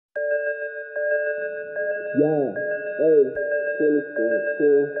Yeah, hey,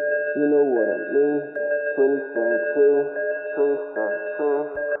 2017, you know what I mean. 2017,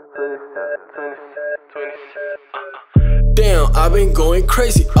 2017, 2017. Damn, I've been going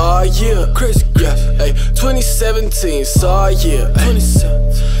crazy all year. Crazy, yeah, hey, 2017, so yeah, hey.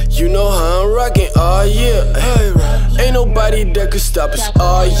 You know how I'm rocking all year, hey. Ain't nobody that could stop us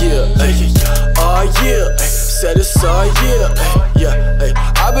all year, hey. All year, hey. Said it's all year, hey. Yeah, hey.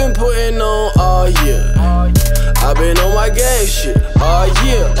 I've been putting on all year. I've been on my gang shit all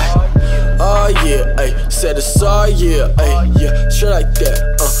year, ay. All year, ay. Said it's all year, ay. Yeah, straight like that,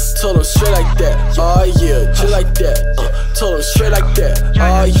 told him straight like that, all year, just like that, told him straight like that,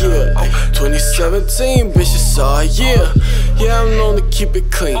 all year, ay. 2017, bitch, it's all year. Yeah, I'm known to keep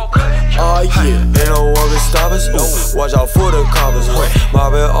it clean, all year. Ain't no one can stop us, ooh. Watch out for the coppers,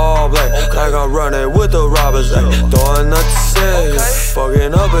 mobbing all black, like I'm running with the robbers, ay. Throwing nothing to say,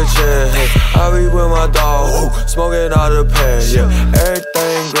 fucking up a chair, hey. I be with my dog, ooh. Smoking out of the pan, yeah.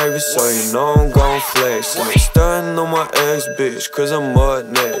 Everything gravy, so you know I'm gon' flex. I'm stunning on my ex bitch, cause I'm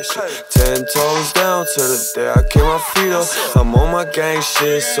mud next. 10 toes down to the day I kick my feet up. I'm on my gang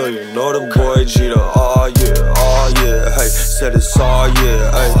shit, so you know the boy Jeter. Oh yeah, hey. Said it's all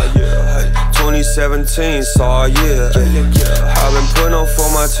year, hey. 2017, so all year, hey. I've been putting on for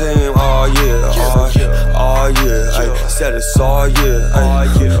my team all year, hey. Said it's all year,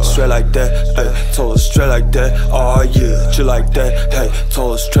 hey. Straight like that, hey. Told her straight like that, all year. Just like that, hey.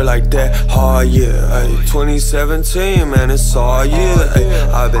 Told her straight like that, all year, hey. 2017, man, it's all year, hey.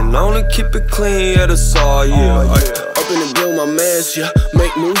 I've been known to keep it clean, yeah, it's all year, hey. Up in the build my mans, yeah.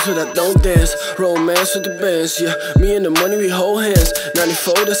 Make moves that I don't dance. Romance with the bands, yeah. Me and the money, we hold hands.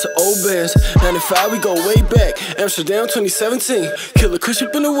 94, that's an old bands. 95, we go way back. Amsterdam 2017. Killer cushion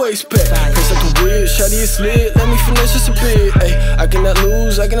up in the waist pack. Face like a weird, shawty is slid. Let me finish just a bit, ayy. I cannot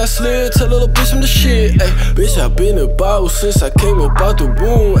lose, I cannot slip. Tell little bitch I'm the shit, ayy. Bitch, I've been about since I came up out the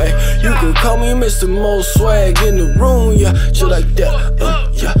womb, ayy. You can call me Mr. Most Swag in the room, yeah. Chill like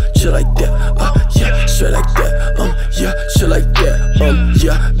that, yeah. Chill like that, yeah. Straight like that, yeah. Chill like that,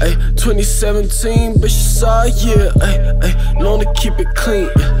 yeah. Ayy, 2017, bitch, it's all year, ayy. Known to keep it clean,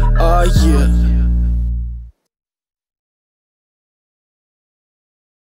 all year.